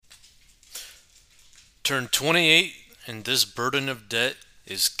turned 28 and this burden of debt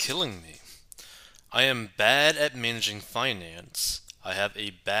is killing me. I am bad at managing finance. I have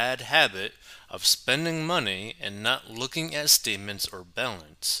a bad habit of spending money and not looking at statements or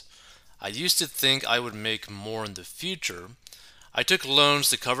balance. I used to think I would make more in the future. I took loans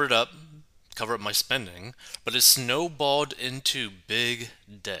to cover up my spending, but it snowballed into big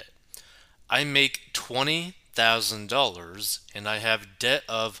debt. I make $20,000 and I have debt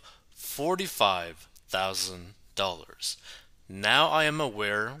of $45,000. Now I am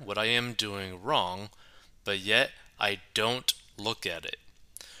aware what I am doing wrong, but yet I don't look at it.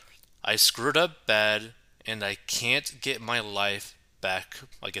 I screwed up bad and I can't get my life back,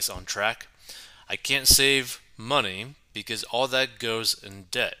 I guess, on track. I can't save money because all that goes in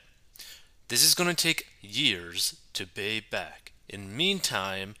debt. This is going to take years to pay back. In the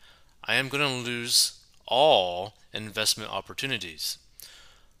meantime, I am going to lose all investment opportunities.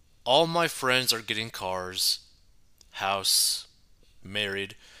 All my friends are getting cars, house,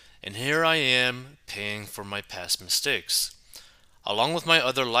 married, and here I am paying for my past mistakes. Along with my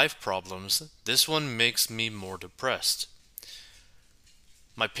other life problems, this one makes me more depressed.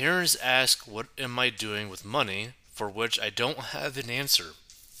 My parents ask what am I doing with money, for which I don't have an answer.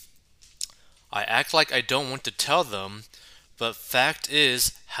 I act like I don't want to tell them, but fact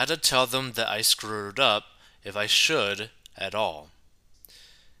is how to tell them that I screwed up if I should at all.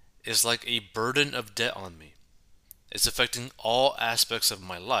 It's like a burden of debt on me. It's affecting all aspects of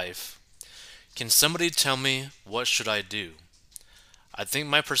my life. Can somebody tell me what should I do? I think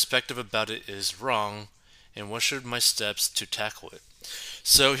my perspective about it is wrong, and what should my steps to tackle it?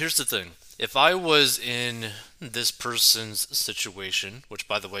 So here's the thing. If I was in this person's situation, which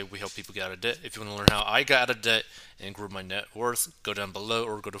by the way, we help people get out of debt. If you want to learn how I got out of debt and grew my net worth, go down below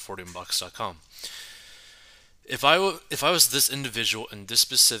or go to 40inbox.com. If I was this individual in this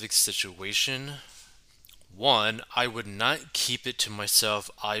specific situation, one, I would not keep it to myself.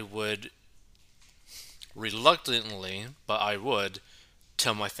 I would reluctantly, but I would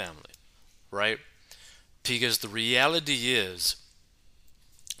tell my family, right? Because the reality is,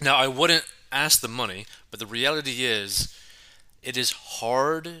 now I wouldn't ask the money, but the reality is, it is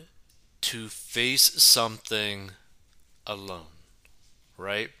hard to face something alone,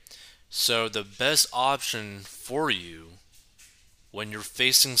 right? So the best option for you when you're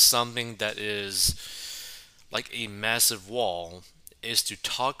facing something that is like a massive wall is to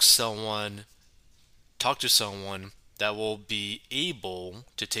talk to someone that will be able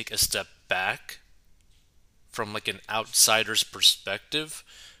to take a step back from like an outsider's perspective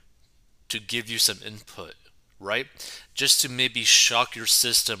to give you some input, right? Just to maybe shock your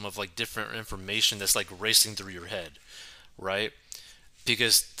system of like different information that's like racing through your head, right?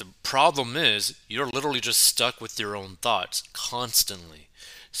 Because the problem is you're literally just stuck with your own thoughts constantly.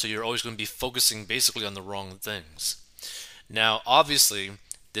 So you're always going to be focusing basically on the wrong things. Now, obviously,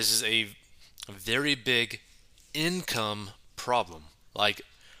 this is a very big income problem. Like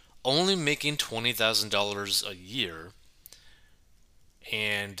only making $20,000 a year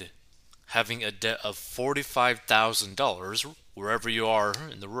and having a debt of $45,000 wherever you are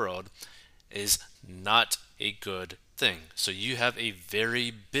in the world is not a good thing. So you have a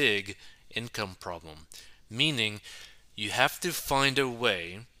very big income problem, meaning you have to find a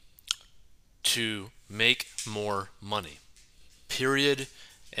way to make more money. Period.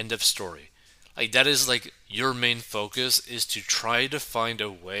 End of story. Like that is like your main focus is to try to find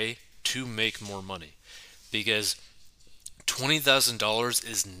a way to make more money because $20,000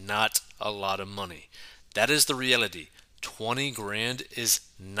 is not a lot of money. That is the reality. 20 grand is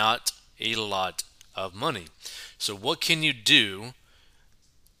not a lot of money. So what can you do?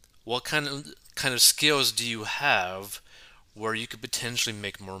 What kind of skills do you have where you could potentially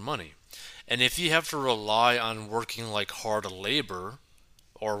make more money? And if you have to rely on working like hard labor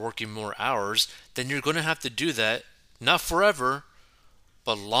or working more hours, then you're going to have to do that not forever,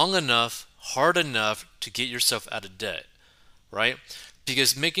 but long enough, hard enough to get yourself out of debt, right?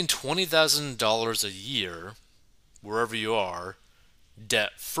 Because making $20,000 a year, wherever you are,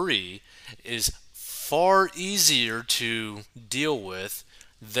 debt free, is far easier to deal with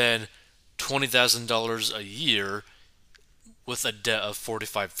than $20,000 a year with a debt of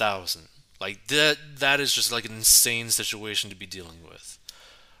 45,000. Like that is just like an insane situation to be dealing with,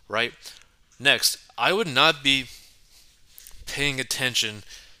 right? Next, I would not be paying attention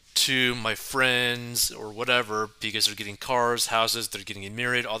to my friends or whatever because they're getting cars, houses, they're getting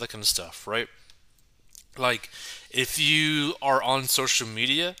married, all that kind of stuff, right? Like if you are on social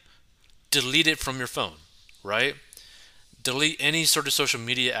media, delete it from your phone, right? Delete any sort of social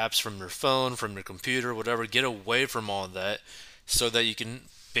media apps from your phone, from your computer, whatever. Get away from all that so that you can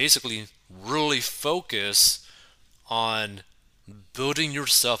basically really focus on building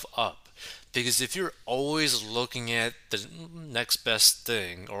yourself up. Because if you're always looking at the next best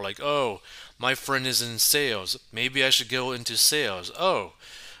thing, or like, oh, my friend is in sales, maybe I should go into sales. Oh,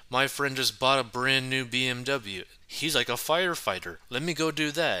 my friend just bought a brand new BMW. He's like a firefighter. Let me go do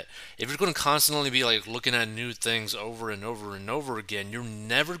that. If you're going to constantly be like looking at new things over and over and over again, you're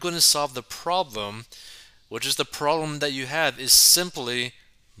never going to solve the problem, which is the problem that you have is simply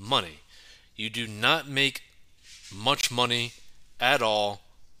money. You do not make much money at all,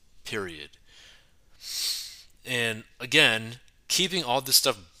 period. And again, keeping all this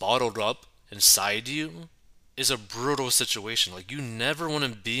stuff bottled up inside you is a brutal situation. Like, you never want to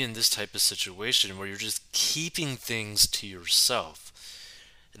be in this type of situation where you're just keeping things to yourself.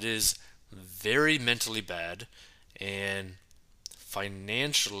 It is very mentally bad and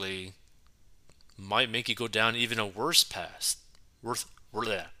financially might make you go down even a worse path. Worse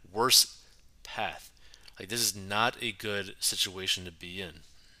path. Like, this is not a good situation to be in.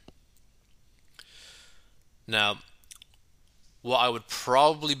 Now, what I would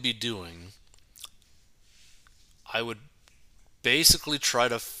probably be doing, I would basically try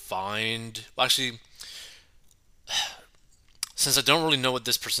to find. Actually, since I don't really know what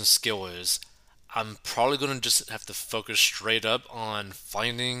this person's skill is, I'm probably going to just have to focus straight up on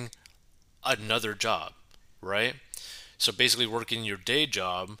finding another job, right? So basically, working your day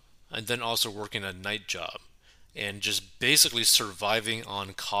job and then also working a night job and just basically surviving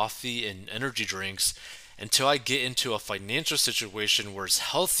on coffee and energy drinks until I get into a financial situation where it's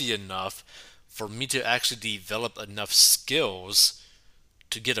healthy enough for me to actually develop enough skills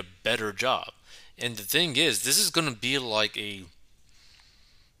to get a better job. And the thing is, this is going to be like a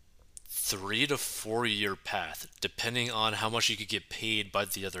 3 to 4 year path, depending on how much you could get paid by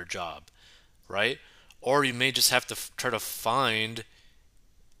the other job, right? Or you may just have to try to find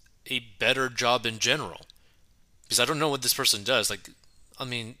a better job in general. Because I don't know what this person does. Like, I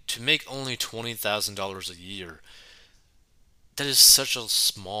mean, to make only $20,000 a year, that is such a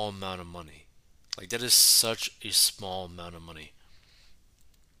small amount of money. Like, that is such a small amount of money.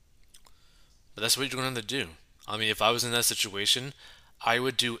 But that's what you're going to have to do. I mean, if I was in that situation, I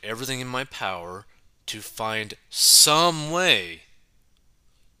would do everything in my power to find some way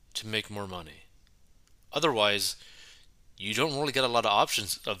to make more money. Otherwise, you don't really get a lot of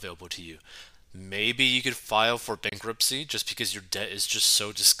options available to you. Maybe you could file for bankruptcy just because your debt is just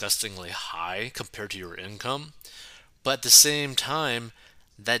so disgustingly high compared to your income. But at the same time,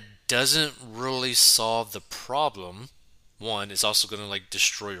 that doesn't really solve the problem. One, it's also going to like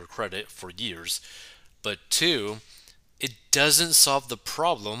destroy your credit for years. But two, it doesn't solve the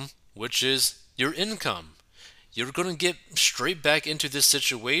problem, which is your income. You're going to get straight back into this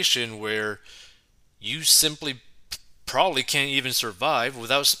situation where you simply probably can't even survive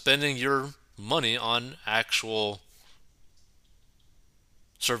without spending your money on actual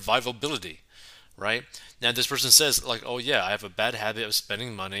survivability, right? Now, this person says, like, oh, yeah, I have a bad habit of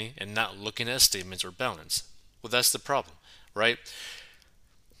spending money and not looking at statements or balance. Well, that's the problem, right?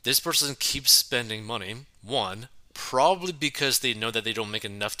 This person keeps spending money, one, probably because they know that they don't make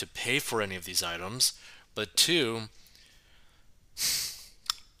enough to pay for any of these items, but two,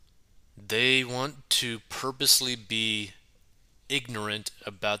 they want to purposely be ignorant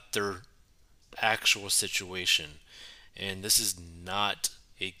about their actual situation. And this is not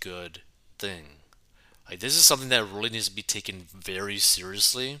a good thing. Like, this is something that really needs to be taken very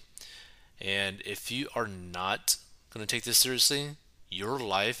seriously. And if you are not going to take this seriously, your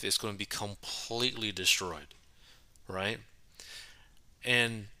life is going to be completely destroyed, right?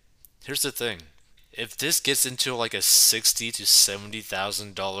 And here's the thing. If this gets into like a $60,000 to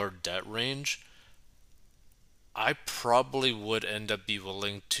 $70,000 debt range, I probably would end up be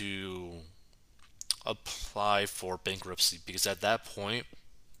willing to apply for bankruptcy because at that point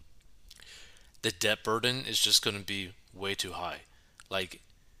the debt burden is just going to be way too high. Like,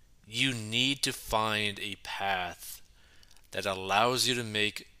 you need to find a path that allows you to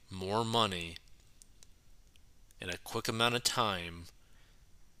make more money in a quick amount of time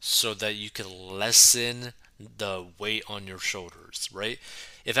so that you can lessen the weight on your shoulders, right?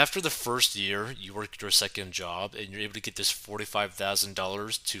 If after the first year you work your second job and you're able to get this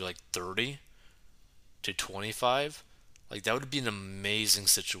 $45,000 to like 30 to 25, like, that would be an amazing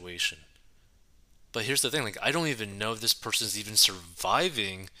situation. But here's the thing, like, I don't even know if this person's even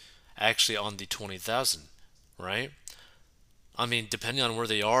surviving actually on the 20,000, right? I mean, depending on where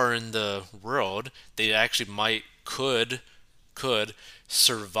they are in the world, they actually could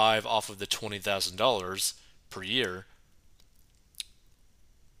survive off of the $20,000 per year,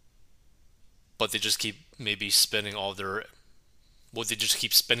 but they just keep maybe spending all their Well, they just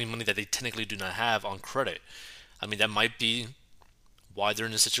keep spending money that they technically do not have on credit. I mean, that might be why they're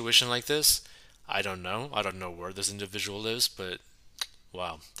in a situation like this. I don't know. I don't know where this individual lives, but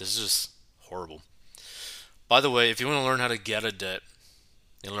wow, this is just horrible. By the way, if you want to learn how to get out of debt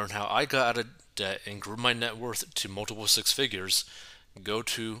and learn how I got out of debt and grew my net worth to multiple six figures, go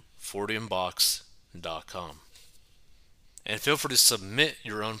to 40inbox.com. And feel free to submit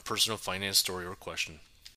your own personal finance story or question.